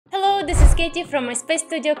this is Katie from MySpace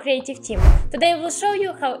Studio Creative Team. Today I will show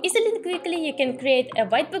you how easily and quickly you can create a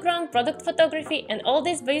white background product photography and all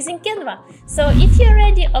this by using Canva. So if you're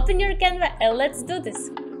ready, open your Canva and let's do this.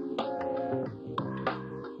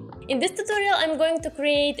 In this tutorial I'm going to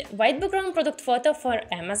create white background product photo for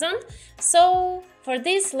Amazon. So for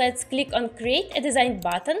this, let's click on Create a Design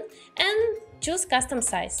button and choose Custom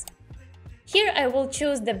Size. Here I will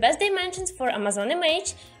choose the best dimensions for Amazon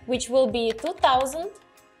image, which will be 2000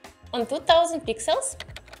 on 2000 pixels.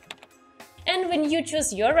 And when you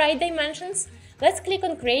choose your right dimensions, let's click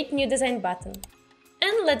on Create New Design button.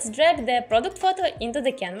 And let's drag the product photo into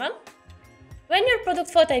the Canva. When your product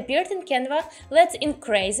photo appeared in Canva, let's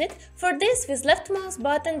increase it. For this, with left mouse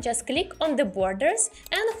button, just click on the borders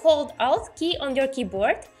and hold Alt key on your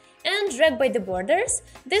keyboard and drag by the borders.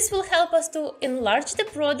 This will help us to enlarge the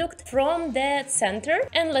product from the center.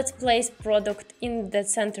 And let's place product in the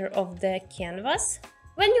center of the canvas.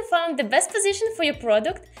 When you found the best position for your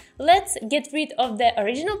product, let's get rid of the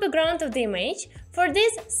original background of the image. For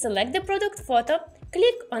this, select the product photo,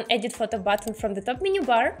 click on Edit Photo button from the top menu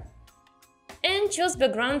bar, and choose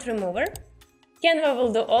Background Remover. Canva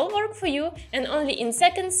will do all work for you, and only in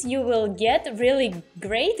seconds you will get really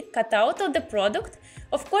great cutout of the product.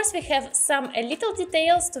 Of course, we have some little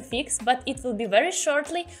details to fix, but it will be very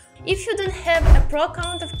shortly. If you don't have a pro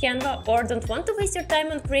account of Canva or don't want to waste your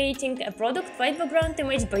time on creating a product white background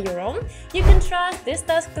image by your own, you can trust this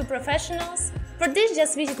task to professionals. For this,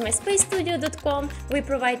 just visit myspacestudio.com. We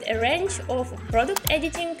provide a range of product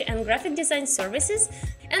editing and graphic design services,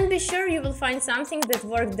 and be sure you will find something that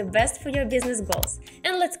works the best for your business goals.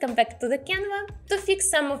 And let's come back to the Canva. To fix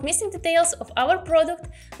some of missing details of our product,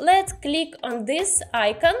 let's click on this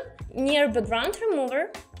icon near Background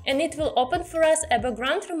Remover, and it will open for us a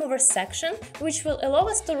Background Remover section, which will allow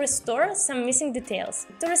us to restore some missing details.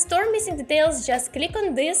 To restore missing details, just click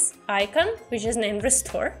on this icon, which is named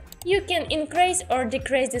Restore. You can increase or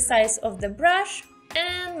decrease the size of the brush,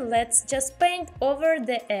 and let's just paint over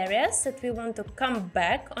the areas that we want to come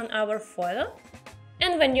back on our photo.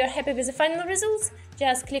 And when you're happy with the final results,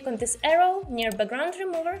 just click on this arrow near Background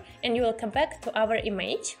Remover and you will come back to our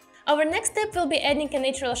image. Our next step will be adding a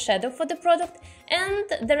natural shadow for the product, and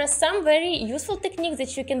there are some very useful techniques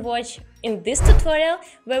that you can watch in this tutorial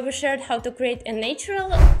where we shared how to create a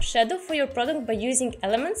natural shadow for your product by using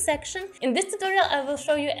Elements section. In this tutorial I will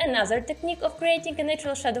show you another technique of creating a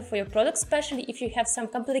natural shadow for your product, especially if you have some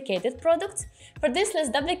complicated products. For this, let's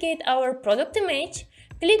duplicate our product image,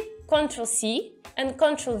 click Ctrl+C and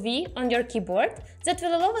Ctrl+V on your keyboard. That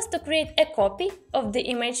will allow us to create a copy of the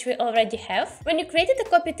image we already have. When you created a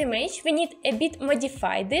copied image, we need a bit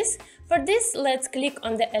modify this. For this, let's click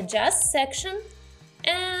on the Adjust section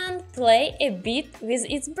and play a bit with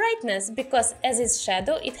its brightness, because as its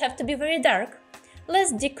shadow, it has to be very dark.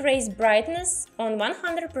 Let's decrease brightness on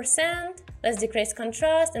 100%. Let's decrease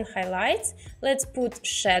contrast and highlights. Let's put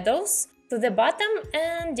shadows to the bottom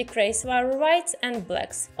and decrease our whites and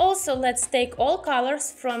blacks. Also, let's take all colors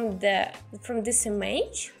from this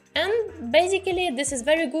image. And basically, this is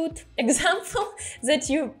very good example that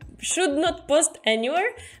you should not post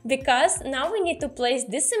anywhere, because now we need to place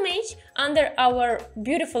this image under our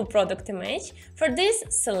beautiful product image. For this,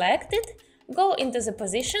 select it, go into the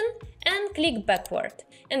position and click backward.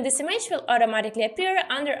 And this image will automatically appear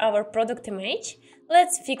under our product image.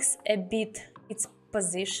 Let's fix a bit its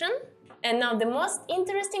position. And now the most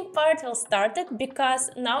interesting part will start it,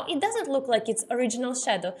 because now it doesn't look like its original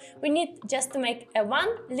shadow. We need just to make one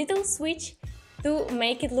little switch to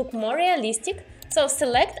make it look more realistic. So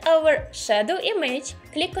select our shadow image,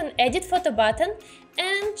 click on Edit Photo button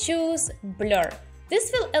and choose Blur.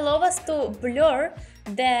 This will allow us to blur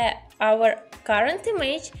our current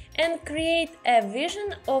image and create a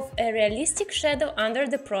vision of a realistic shadow under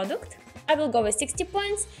the product. I will go with 60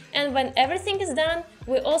 points, and when everything is done,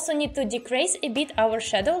 we also need to decrease a bit our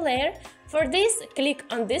shadow layer. For this, click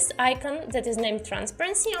on this icon that is named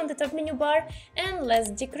Transparency on the top menu bar, and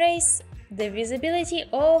let's decrease the visibility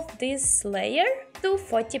of this layer to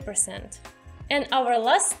 40%. And our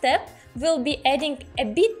last step will be adding a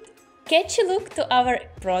bit catchy look to our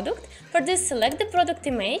product. For this, select the product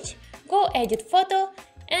image, go Edit Photo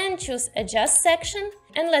and choose Adjust section,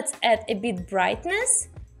 and let's add a bit brightness,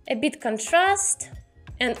 a bit contrast,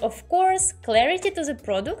 and of course clarity to the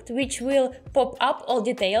product, which will pop up all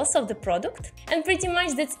details of the product. And pretty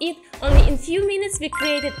much that's it. Only in few minutes we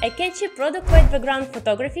created a catchy product white background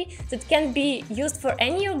photography that can be used for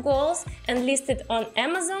any of your goals and listed on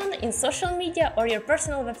Amazon, in social media or your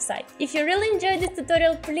personal website. If you really enjoyed this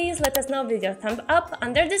tutorial, please let us know with your thumb up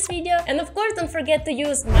under this video. And of course, don't forget to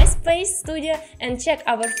use MySpace Studio and check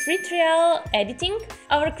our free trial editing.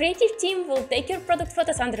 Our creative team will take your product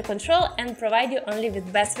photos under control and provide you only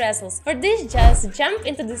with best results. For this, just jump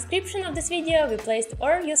into the description of this video. We placed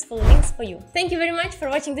all useful links for you. Thank you very much for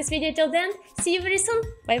watching this video till then. See you very soon.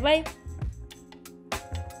 Bye bye.